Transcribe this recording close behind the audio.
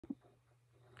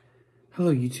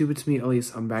Hello YouTube, it's me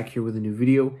Elias. I'm back here with a new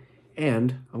video,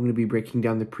 and I'm going to be breaking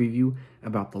down the preview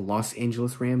about the Los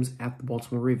Angeles Rams at the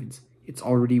Baltimore Ravens. It's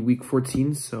already week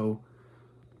 14, so,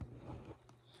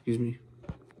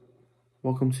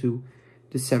 welcome to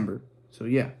December. So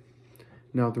yeah,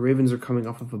 now the Ravens are coming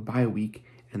off of a bye week,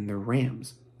 and the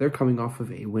Rams, they're coming off of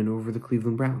a win over the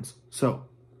Cleveland Browns. So,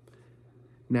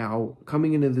 now,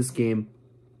 coming into this game,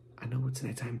 I know it's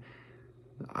nighttime.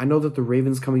 I know that the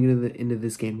Ravens coming into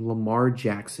this game, Lamar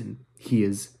Jackson, he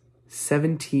is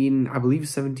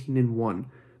 17-1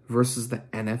 versus the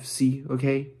NFC,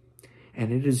 okay?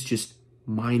 And it is just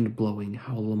mind-blowing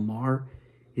how Lamar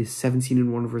is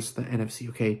 17-1 versus the NFC,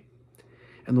 okay?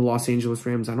 And the Los Angeles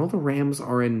Rams, I know the Rams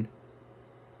are an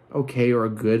okay or a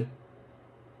good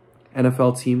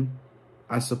NFL team,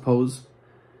 I suppose.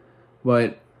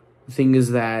 But the thing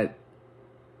is that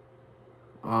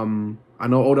I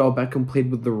know Odell Beckham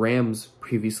played with the Rams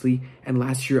previously, and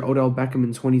last year Odell Beckham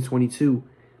in 2022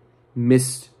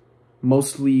 missed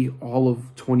mostly all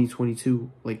of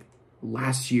 2022, like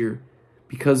last year,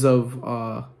 because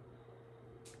of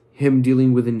him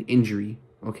dealing with an injury,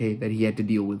 okay, that he had to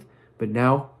deal with. But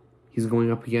now he's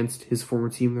going up against his former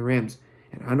team, the Rams.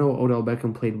 And I know Odell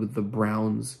Beckham played with the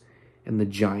Browns and the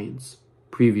Giants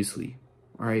previously,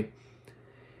 all right?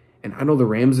 And I know the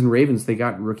Rams and Ravens, they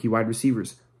got rookie wide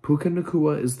receivers. Puka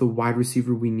Nacua is the wide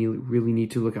receiver we really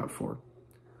need to look out for.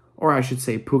 Or I should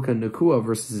say Puka Nacua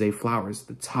versus Zay Flowers,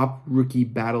 the top rookie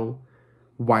battle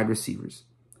wide receivers.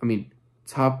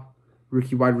 Top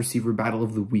rookie wide receiver battle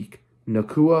of the week.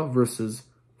 Nacua versus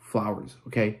Flowers,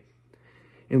 okay?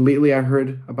 And lately I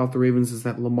heard about the Ravens is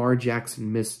that Lamar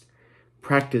Jackson missed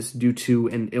practice due to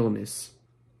an illness.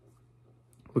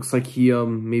 Looks like he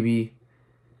maybe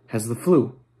has the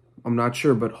flu. I'm not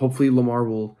sure, but hopefully Lamar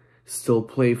will still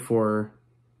play on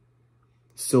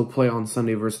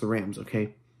Sunday versus the Rams,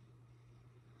 okay?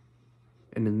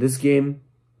 And in this game,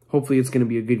 hopefully it's going to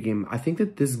be a good game. I think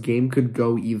that this game could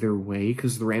go either way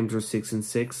because the Rams are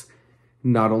 6-6.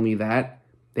 Not only that,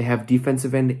 they have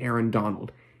defensive end Aaron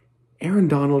Donald. Aaron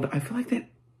Donald, I feel like that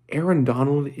Aaron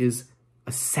Donald is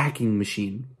a sacking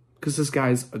machine because this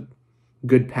guy's a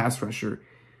good pass rusher.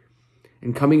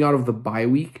 And coming out of the bye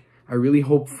week, I really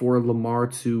hope for Lamar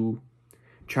to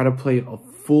try to play a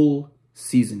full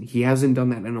season. He hasn't done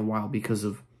that in a while because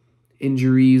of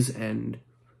injuries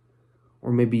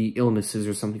or maybe illnesses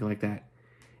or something like that.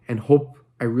 And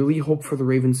I really hope for the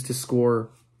Ravens to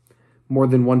score more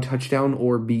than one touchdown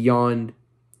or beyond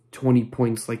 20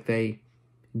 points like they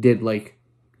did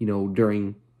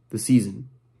during the season.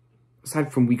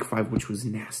 Aside from week 5, which was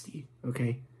nasty,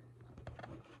 okay?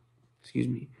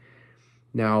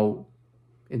 Now,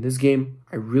 in this game,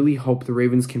 I really hope the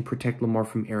Ravens can protect Lamar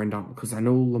from Aaron Donald because I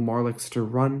know Lamar likes to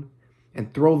run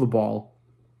and throw the ball,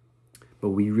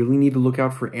 but we really need to look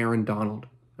out for Aaron Donald,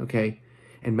 okay?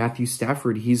 And Matthew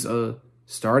Stafford, he's the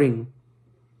Rams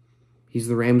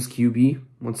QB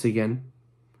once again,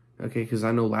 okay? Because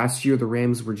I know last year the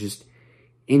Rams were just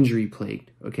injury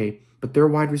plagued, okay? But their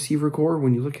wide receiver core,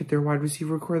 when you look at their wide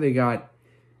receiver core, they got,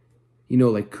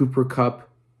 like Cooper Kupp,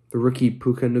 the rookie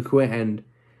Puka Nacua, and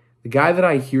the guy that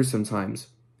I hear sometimes,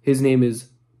 his name is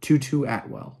Tutu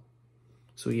Atwell.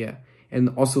 So, yeah. And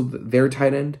also their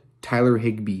tight end, Tyler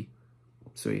Higbee.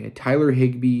 So, yeah, Tyler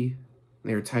Higbee,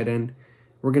 their tight end.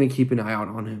 We're going to keep an eye out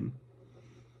on him.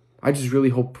 I just really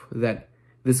hope that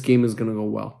this game is going to go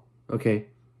well. Okay?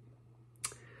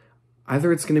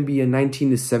 Either it's going to be a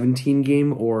 19-17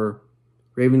 game or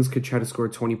Ravens could try to score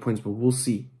 20 points, but we'll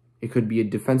see. It could be a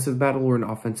defensive battle or an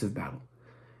offensive battle.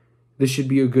 This should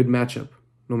be a good matchup,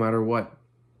 no matter what.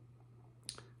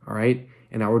 All right?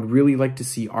 And I would really like to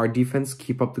see our defense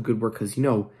keep up the good work because,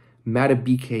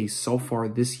 Matabike so far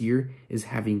this year is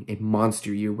having a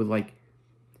monster year with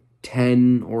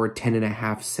 10 or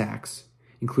 10.5 sacks,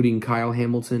 including Kyle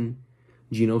Hamilton,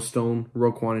 Geno Stone,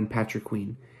 Roquan, and Patrick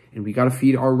Queen. And we got to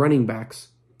feed our running backs,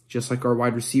 just like our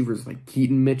wide receivers, like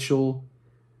Keaton Mitchell,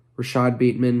 Rashad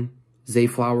Bateman, Zay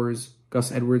Flowers, Gus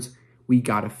Edwards. We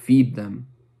got to feed them,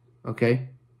 okay?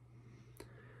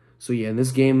 So, yeah, in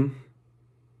this game,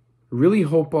 I really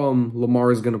hope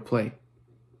Lamar is going to play,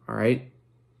 all right?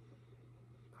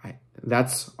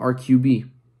 That's our QB.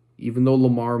 Even though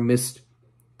Lamar missed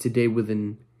today with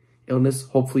an illness,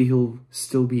 hopefully he'll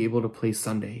still be able to play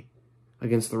Sunday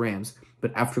against the Rams.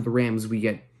 But after the Rams, we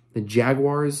get the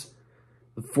Jaguars,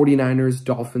 the 49ers,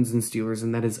 Dolphins, and Steelers,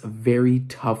 and that is a very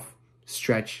tough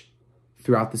stretch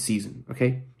throughout the season,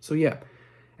 okay? So, yeah,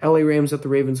 LA Rams at the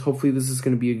Ravens. Hopefully this is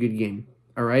going to be a good game.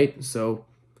 All right, so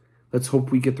let's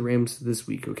hope we get the Rams this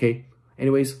week, okay?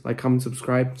 Anyways, like, comment,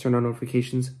 subscribe, turn on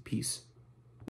notifications. Peace.